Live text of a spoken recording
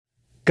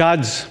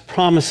God's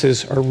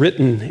promises are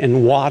written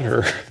in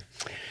water.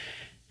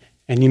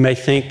 And you may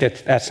think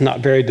that that's not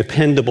very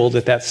dependable,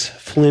 that that's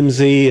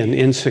flimsy and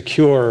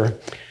insecure.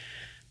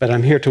 But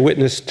I'm here to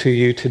witness to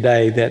you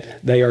today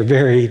that they are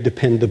very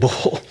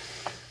dependable.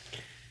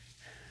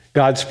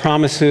 God's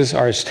promises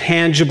are as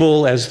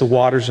tangible as the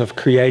waters of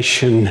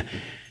creation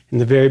in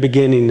the very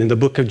beginning in the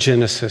book of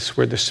Genesis,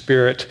 where the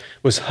Spirit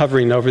was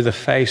hovering over the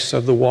face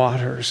of the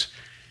waters.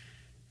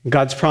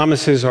 God's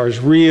promises are as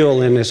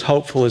real and as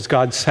hopeful as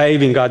God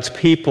saving God's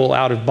people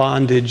out of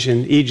bondage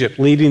in Egypt,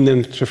 leading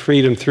them to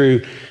freedom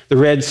through the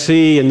Red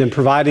Sea, and then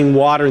providing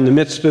water in the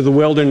midst of the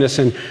wilderness,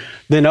 and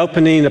then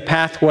opening a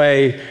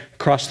pathway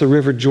across the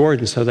River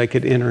Jordan so they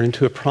could enter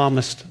into a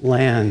promised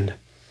land.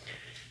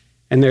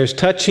 And there's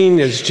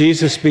touching as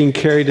Jesus being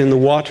carried in the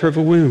water of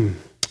a womb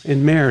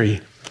in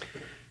Mary,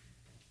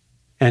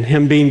 and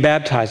him being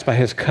baptized by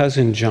his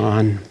cousin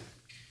John.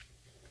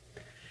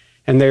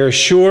 And they are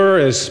sure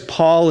as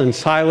Paul and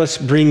Silas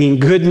bringing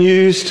good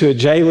news to a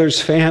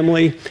jailer's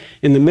family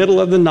in the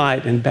middle of the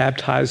night and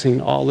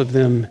baptizing all of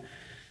them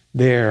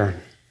there.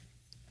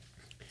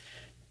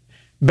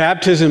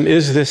 Baptism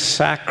is this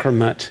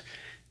sacrament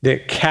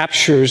that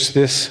captures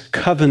this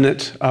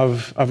covenant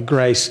of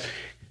grace.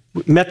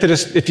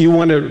 Methodist, if you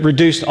want to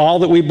reduce all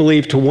that we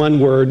believe to one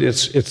word,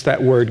 it's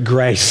that word,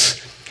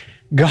 grace.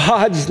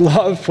 God's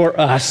love for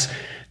us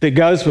that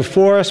goes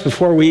before us,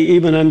 before we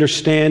even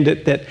understand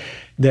it,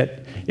 that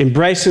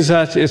embraces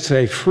us. It's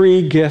a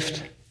free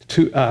gift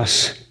to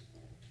us.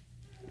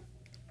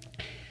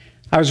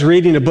 I was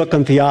reading a book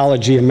on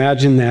theology,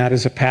 imagine that,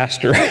 as a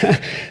pastor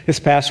this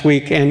past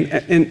week,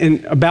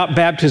 and about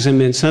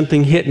baptism, and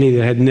something hit me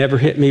that had never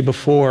hit me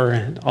before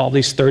in all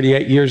these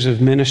 38 years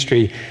of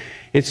ministry.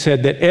 It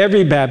said that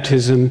every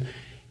baptism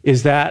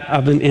is that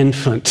of an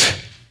infant.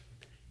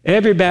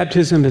 Every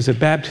baptism is a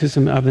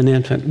baptism of an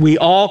infant. We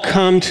all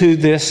come to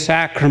this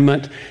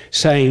sacrament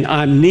saying,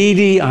 I'm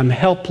needy, I'm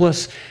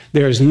helpless,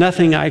 there's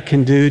nothing I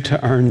can do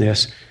to earn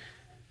this.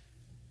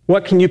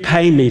 What can you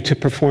pay me to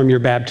perform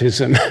your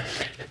baptism?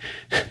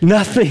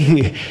 Nothing.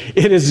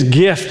 It is a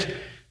gift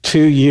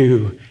to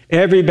you.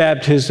 Every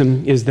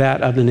baptism is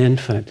that of an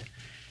infant.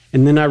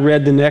 And then I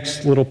read the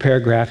next little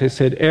paragraph. It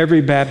said, every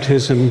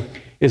baptism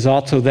is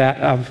also that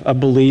of a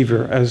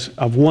believer, as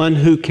of one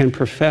who can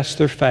profess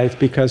their faith,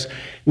 because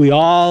we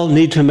all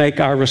need to make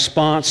our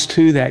response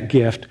to that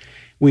gift.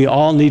 We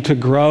all need to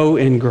grow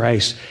in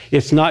grace.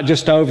 It's not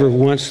just over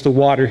once the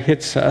water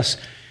hits us.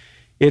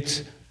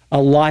 It's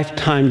a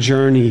lifetime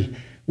journey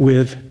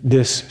with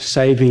this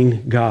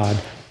saving God.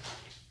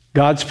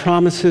 God's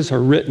promises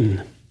are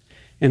written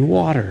in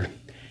water,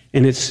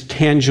 and it's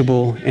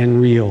tangible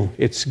and real.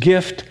 It's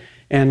gift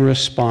and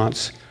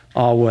response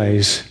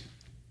always.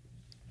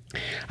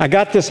 I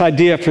got this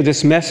idea for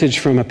this message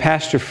from a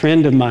pastor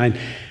friend of mine.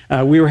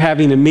 We were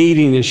having a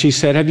meeting, and she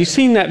said, have you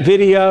seen that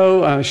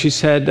video? She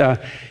said,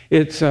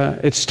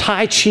 it's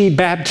Tai Chi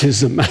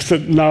baptism. I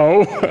said,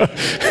 no.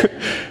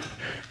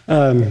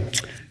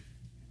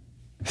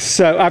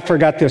 So I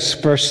forgot this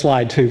first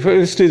slide too.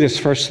 Let's do this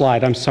first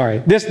slide. I'm sorry.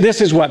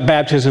 This is what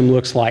baptism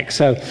looks like.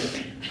 So,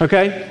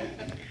 okay.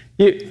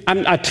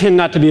 I tend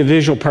not to be a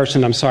visual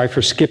person. I'm sorry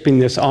for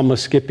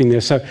almost skipping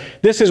this. So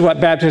this is what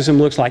baptism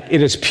looks like.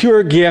 It is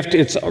pure gift.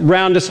 It's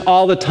around us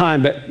all the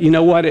time. But you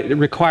know what? It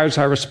requires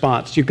our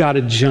response. You've got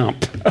to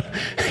jump.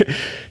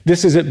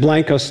 This is at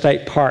Blanco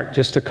State Park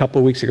just a couple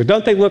of weeks ago.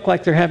 Don't they look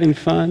like they're having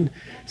fun?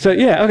 So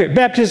yeah, okay.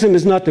 Baptism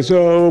is not this,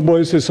 oh boy,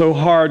 this is so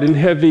hard and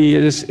heavy.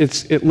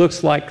 It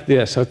looks like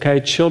this, okay?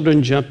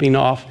 Children jumping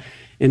off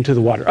into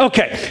the water.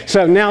 Okay,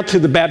 so now to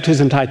the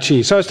baptism Tai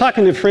Chi. So I was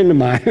talking to a friend of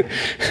mine,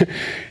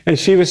 and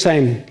she was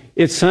saying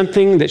it's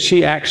something that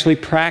she actually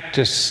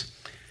practiced,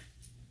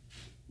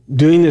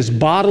 doing this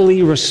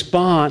bodily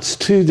response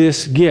to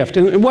this gift.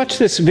 And watch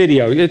this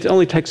video. It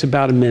only takes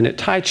about a minute.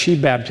 Tai Chi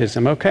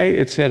baptism, okay?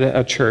 It's at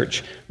a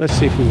church. Let's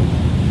see if we...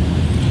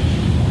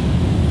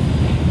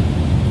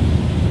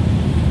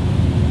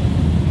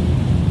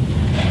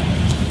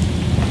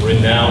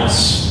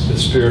 Renounce the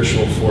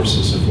spiritual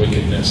forces of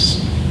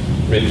wickedness.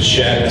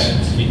 Reject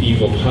the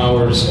evil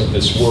powers of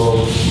this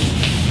world.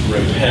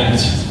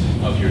 Repent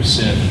of your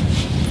sin.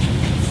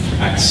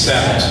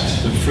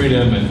 Accept the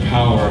freedom and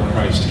power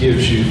Christ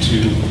gives you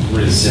to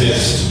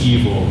resist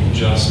evil,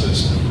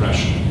 injustice, and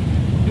oppression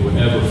in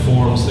whatever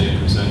forms they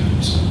present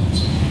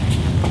themselves.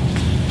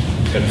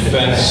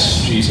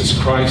 Confess Jesus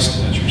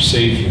Christ as your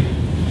Savior.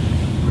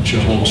 Put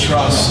your whole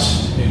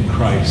trust in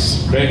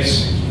Christ's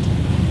grace.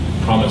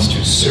 Promise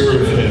to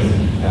serve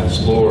Him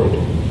as Lord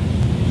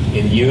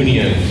in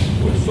union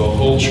with the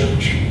whole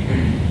church,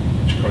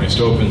 which Christ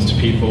opens to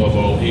people of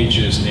all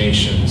ages,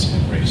 nations,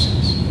 and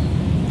races.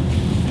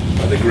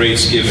 By the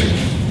grace given,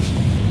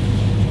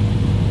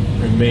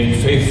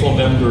 remain faithful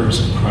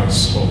members of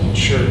Christ's holy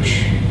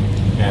church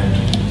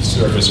and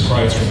serve as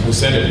Christ's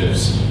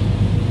representatives.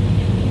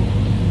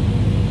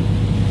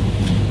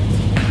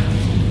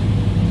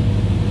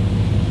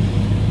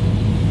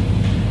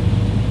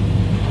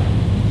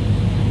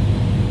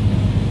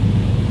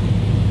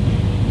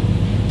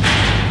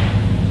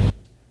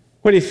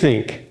 What do you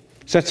think?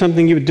 Is that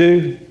something you would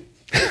do?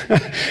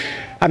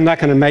 I'm not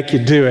going to make you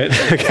do it.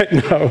 Okay,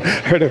 no,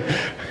 heard an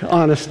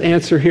honest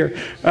answer here.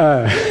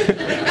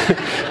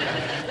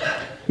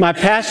 My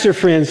pastor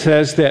friend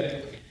says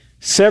that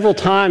several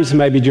times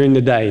maybe during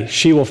the day,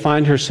 she will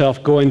find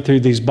herself going through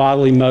these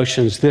bodily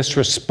motions, this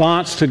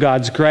response to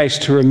God's grace,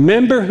 to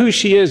remember who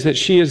she is, that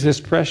she is this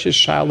precious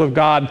child of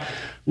God,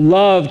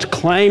 loved,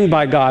 claimed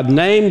by God,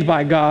 named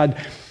by God,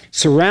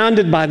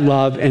 surrounded by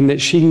love, and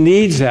that she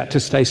needs that to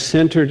stay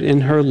centered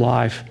in her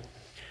life.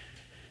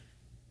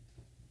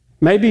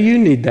 Maybe you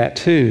need that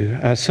too,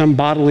 some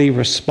bodily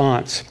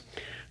response.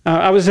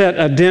 I was at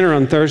a dinner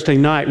on Thursday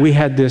night. We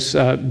had this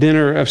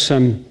dinner of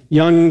some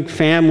young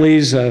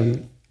families.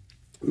 It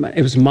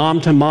was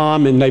mom to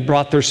mom, and they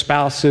brought their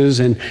spouses.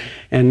 And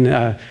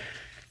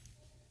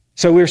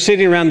so we were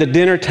sitting around the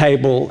dinner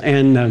table,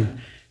 and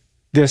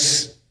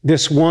this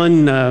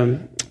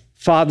one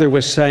father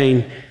was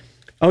saying,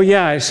 "Oh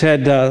yeah," I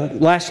said,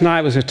 "last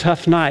night was a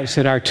tough night." I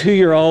said, "Our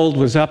 2-year-old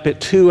was up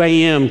at 2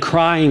 a.m.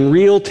 crying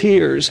real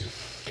tears."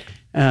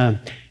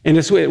 And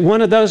it's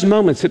one of those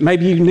moments that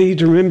maybe you need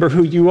to remember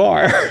who you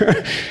are,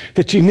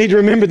 that you need to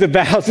remember the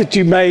vows that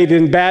you made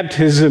in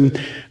baptism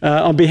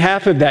on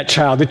behalf of that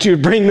child, that you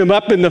would bring them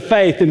up in the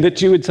faith, and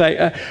that you would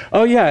say,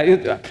 "Oh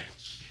yeah,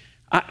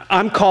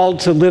 I'm called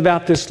to live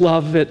out this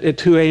love at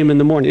 2 a.m. in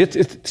the morning."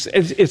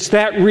 It's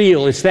that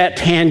real, it's that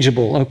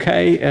tangible,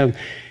 okay?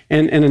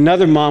 And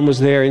another mom was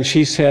there, and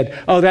she said,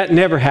 "Oh, that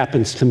never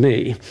happens to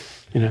me,"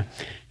 you know.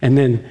 And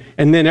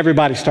then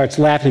everybody starts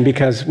laughing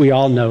because we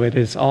all know it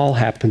has all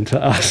happened to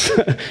us.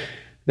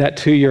 That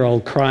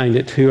 2-year-old crying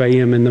at 2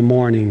 a.m. in the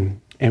morning.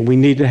 And we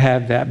need to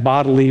have that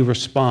bodily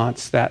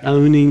response, that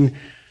owning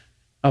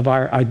of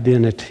our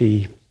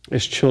identity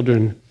as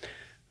children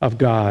of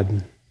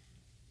God.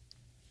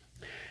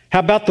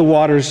 How about the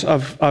waters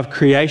of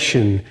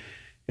creation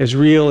as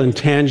real and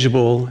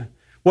tangible?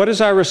 What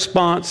is our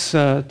response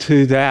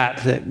to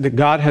that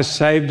God has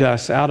saved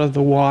us out of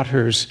the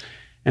waters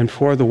and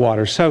for the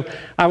water? So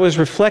I was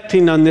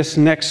reflecting on this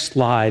next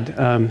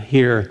slide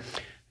here.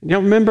 You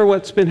remember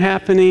what's been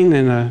happening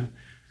in a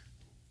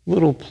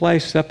little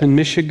place up in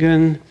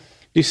Michigan?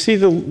 You see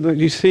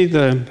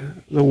the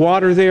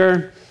water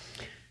there?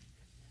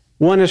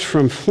 One is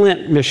from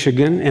Flint,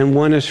 Michigan, and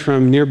one is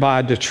from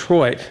nearby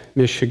Detroit,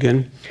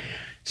 Michigan.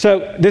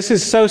 So this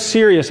is so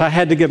serious, I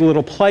had to get a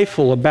little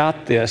playful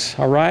about this,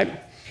 all right?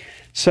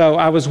 So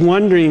I was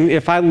wondering,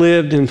 if I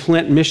lived in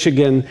Flint,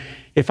 Michigan,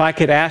 if I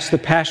could ask the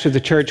pastor of the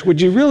church,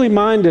 "Would you really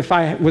mind if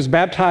I was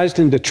baptized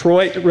in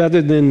Detroit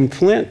rather than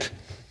Flint?"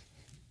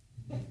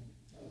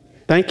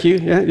 Thank you.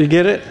 Yeah, you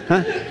get it?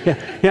 Huh?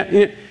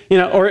 Yeah. You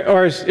know,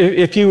 or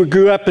if you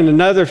grew up in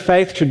another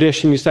faith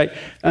tradition, you say,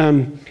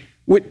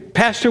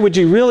 "Pastor, would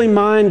you really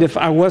mind if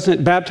I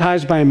wasn't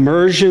baptized by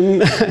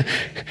immersion?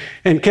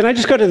 And can I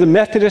just go to the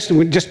Methodist and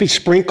would just be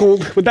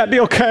sprinkled? Would that be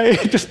okay?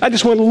 I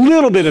just want a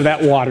little bit of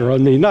that water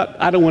on me.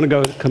 I don't want to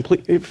go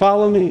completely."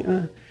 Follow me?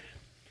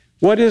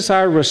 What is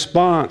our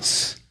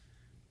response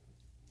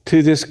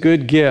to this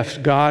good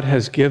gift God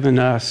has given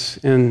us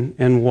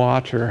in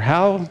water?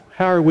 How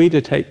are we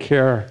to take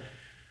care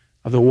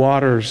of the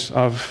waters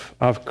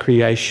of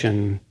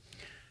creation?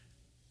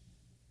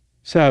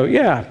 So,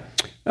 yeah.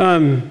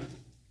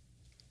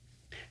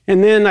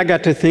 And then I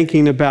got to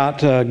thinking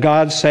about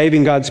God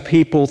saving God's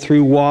people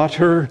through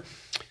water,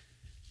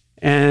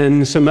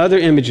 and some other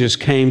images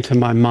came to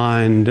my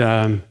mind.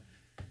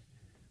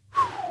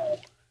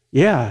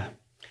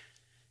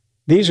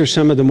 These are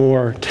some of the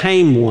more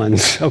tame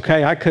ones,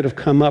 okay? I could have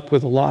come up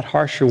with a lot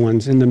harsher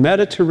ones. In the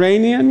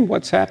Mediterranean,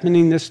 what's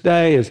happening this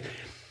day is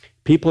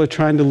people are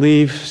trying to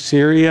leave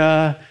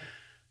Syria.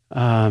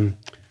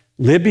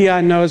 Libya,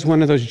 I know, is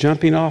one of those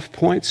jumping off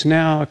points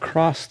now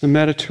across the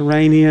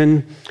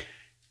Mediterranean.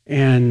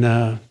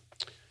 And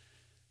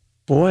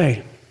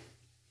boy,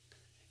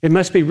 it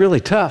must be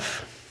really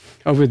tough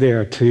over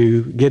there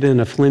to get in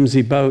a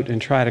flimsy boat and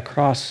try to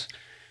cross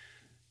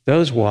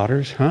those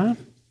waters, huh?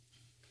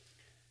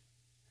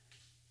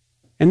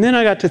 And then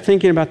I got to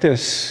thinking about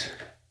this.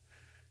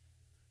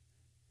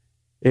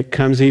 It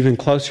comes even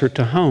closer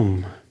to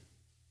home.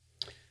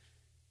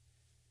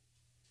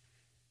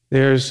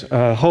 There's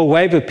a whole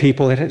wave of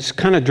people that has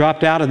kind of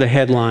dropped out of the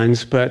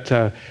headlines,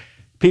 but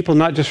people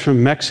not just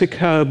from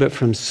Mexico, but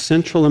from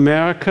Central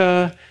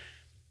America,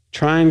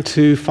 trying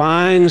to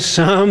find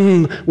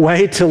some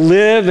way to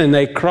live, and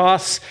they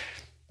cross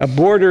a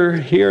border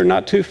here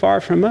not too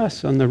far from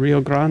us on the Rio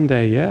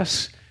Grande,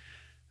 yes?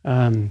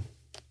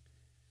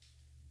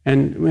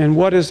 And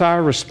what is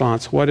our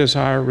response? What is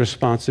our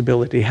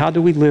responsibility? How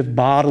do we live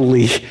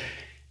bodily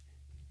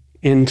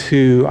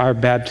into our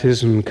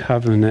baptism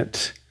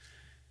covenant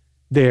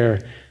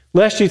there?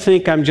 Lest you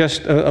think I'm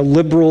just a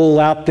liberal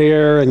out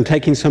there and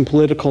taking some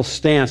political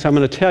stance, I'm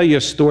going to tell you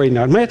a story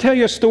now. May I tell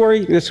you a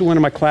story? This is one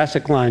of my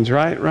classic lines,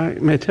 right?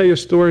 May I tell you a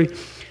story?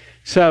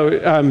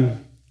 So,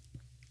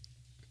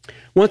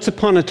 once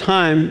upon a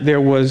time,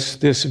 there was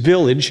this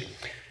village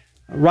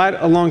right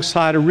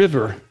alongside a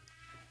river.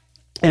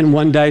 And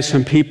one day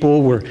some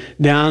people were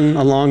down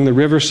along the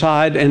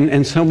riverside,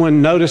 and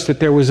someone noticed that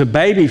there was a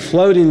baby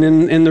floating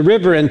in the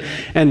river,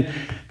 and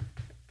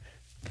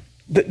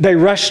they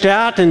rushed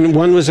out, and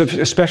one was an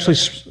especially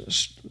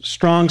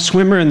strong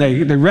swimmer, and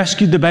they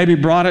rescued the baby,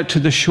 brought it to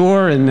the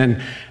shore, and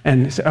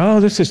said, "Oh,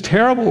 this is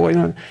terrible."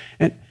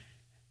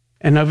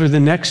 And over the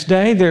next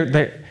day,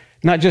 they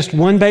not just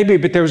one baby,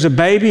 but there was a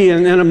baby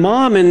and a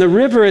mom in the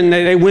river, and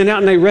they went out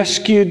and they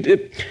rescued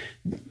it.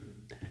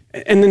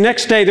 And the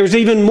next day, there was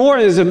even more.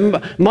 There's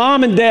a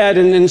mom and dad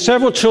and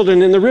several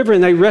children in the river,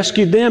 and they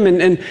rescued them.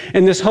 And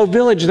this whole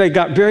village, they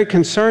got very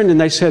concerned, and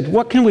they said,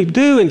 "What can we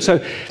do?" And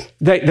so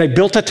they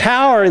built a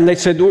tower, and they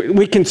said,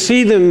 "We can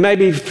see them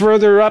maybe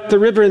further up the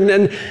river,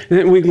 and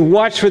we can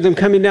watch for them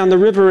coming down the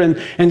river."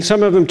 And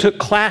some of them took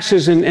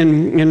classes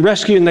in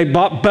rescue, and they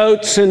bought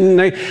boats, and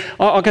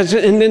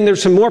then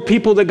there's some more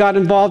people that got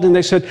involved, and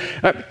they said,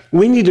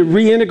 "We need to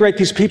reintegrate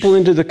these people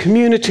into the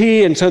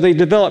community." And so they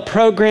developed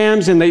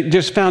programs, and they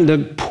just found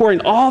pouring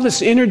all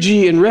this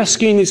energy in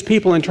rescuing these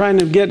people and trying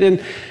to get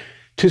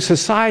into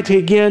society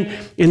again.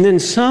 And then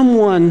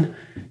someone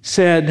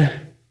said,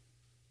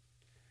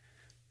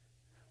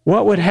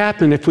 "What would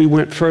happen if we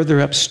went further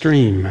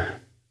upstream?"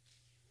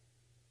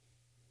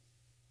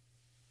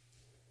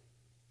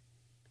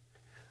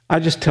 I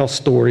just tell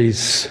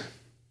stories.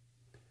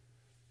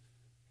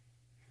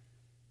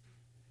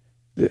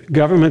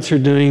 Governments are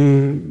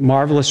doing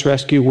marvelous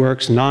rescue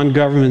works,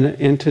 non-government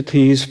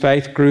entities,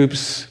 faith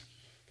groups.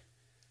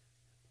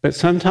 But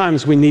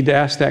sometimes we need to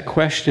ask that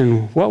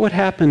question, what would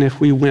happen if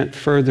we went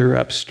further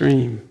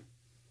upstream?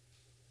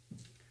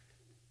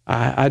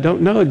 I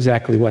don't know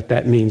exactly what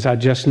that means. I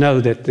just know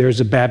that there's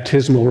a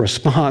baptismal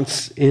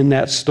response in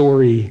that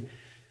story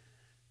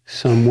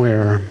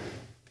somewhere.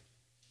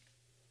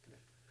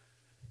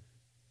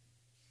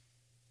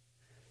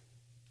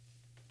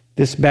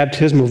 This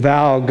baptismal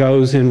vow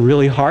goes in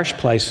really harsh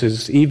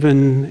places,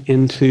 even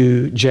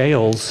into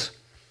jails,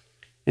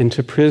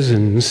 into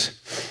prisons.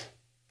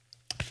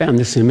 I found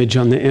this image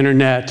on the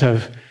internet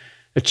of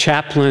a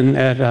chaplain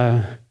at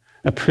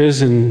a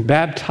prison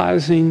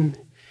baptizing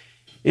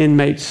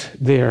inmates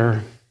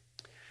there.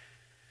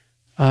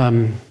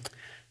 I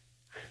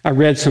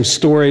read some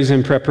stories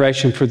in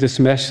preparation for this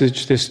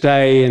message this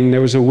day, and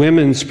there was a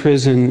women's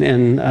prison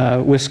in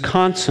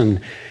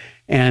Wisconsin,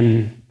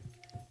 and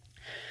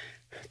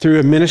through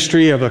a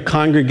ministry of a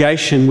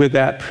congregation with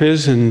that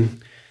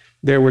prison,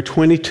 there were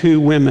 22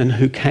 women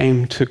who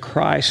came to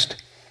Christ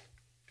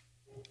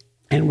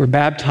and were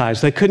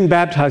baptized. They couldn't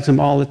baptize them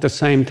all at the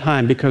same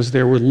time because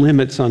there were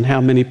limits on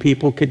how many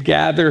people could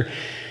gather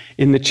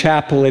in the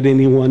chapel at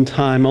any one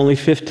time, only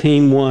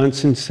 15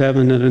 once and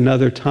 7 at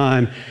another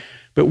time.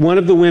 But one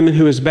of the women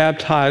who was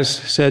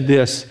baptized said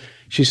this.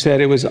 She said,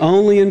 "It was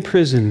only in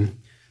prison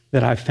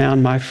that I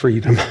found my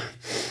freedom."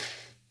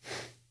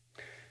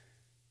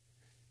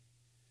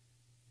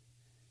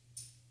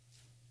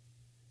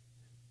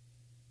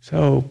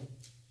 So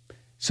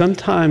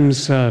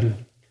sometimes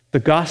the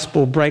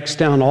gospel breaks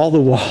down all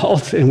the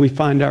walls and we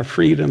find our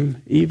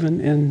freedom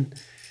even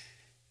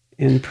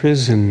in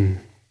prison.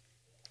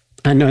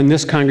 I know in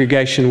this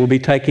congregation we'll be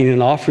taking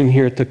an offering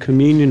here at the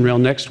communion rail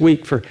next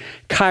week for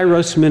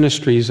Kairos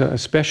Ministries, a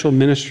special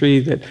ministry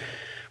that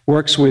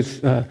works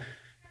with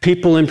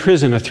people in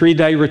prison, a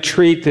 3-day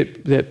retreat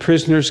that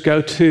prisoners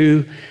go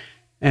to,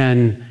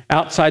 and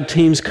outside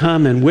teams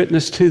come and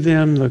witness to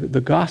them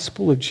the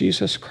gospel of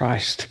Jesus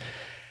Christ.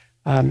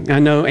 I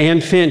know Ann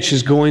Finch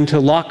is going to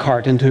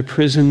Lockhart into a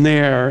prison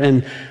there,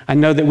 and I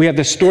know that we have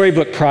the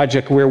Storybook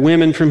Project where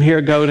women from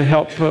here go to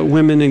help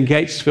women in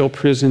Gatesville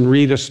prison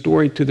read a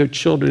story to their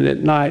children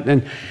at night.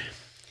 And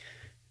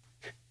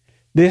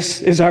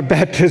this is our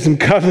baptism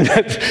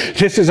covenant.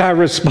 This is our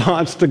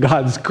response to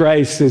God's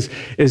grace,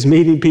 is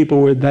meeting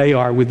people where they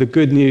are with the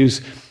good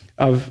news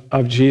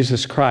of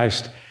Jesus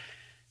Christ.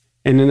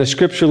 And in the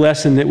scripture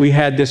lesson that we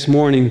had this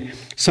morning,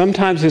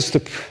 sometimes it's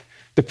the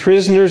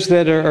prisoners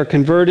that are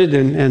converted,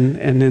 and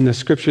in the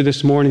scripture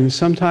this morning,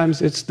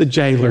 sometimes it's the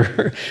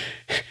jailer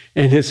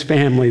and his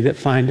family that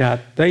find out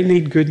they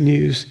need good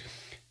news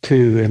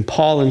too. And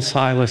Paul and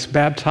Silas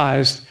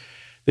baptized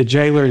the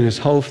jailer and his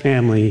whole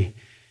family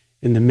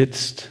in the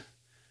midst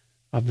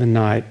of the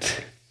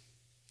night.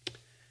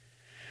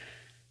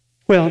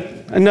 Well,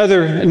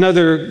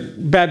 another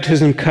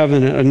baptism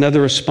covenant, another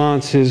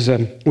response is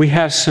we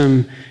have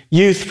some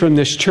youth from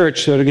this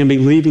church that are going to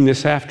be leaving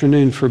this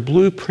afternoon for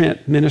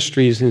Blueprint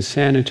Ministries in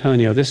San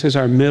Antonio. This is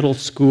our middle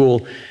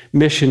school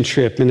mission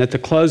trip. And at the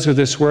close of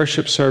this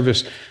worship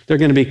service, they're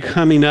going to be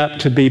coming up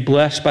to be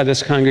blessed by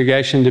this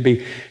congregation, to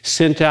be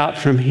sent out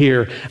from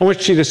here. I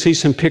want you to see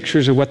some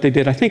pictures of what they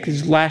did. I think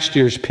it's last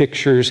year's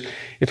pictures,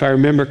 if I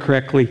remember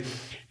correctly.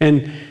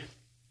 And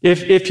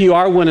if you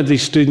are one of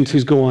these students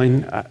who's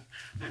going,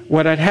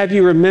 what I'd have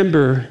you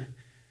remember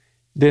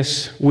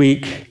this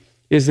week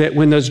is that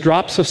when those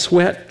drops of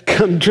sweat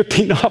come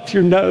dripping off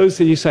your nose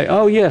and you say,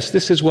 "Oh yes,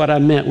 this is what I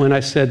meant when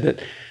I said that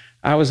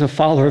I was a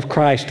follower of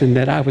Christ and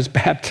that I was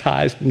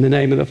baptized in the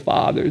name of the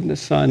Father and the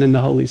Son and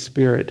the Holy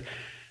Spirit,"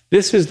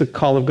 This is the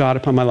call of God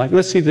upon my life.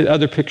 Let's see the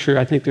other picture.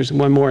 I think there's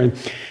one more.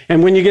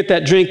 And when you get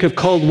that drink of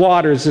cold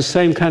water, it's the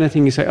same kind of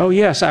thing. You say, oh,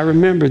 yes, I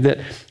remember that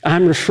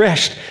I'm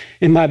refreshed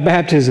in my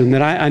baptism,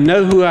 that I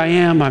know who I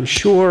am, I'm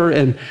sure,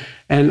 and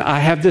I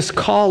have this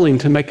calling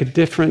to make a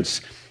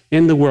difference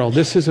in the world.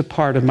 This is a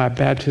part of my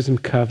baptism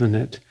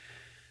covenant.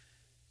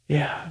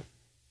 Yeah.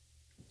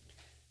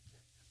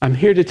 I'm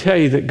here to tell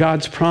you that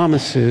God's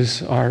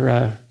promises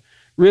are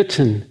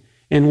written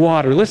in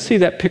water. Let's see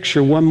that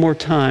picture one more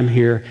time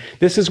here.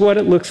 This is what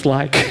it looks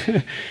like.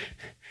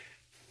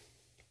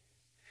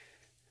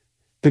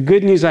 The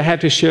good news I have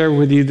to share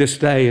with you this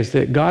day is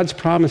that God's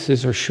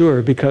promises are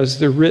sure because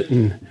they're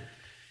written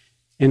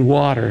in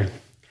water.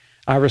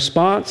 Our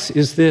response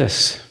is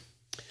this: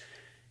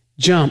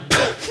 jump.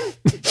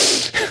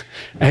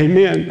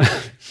 Amen.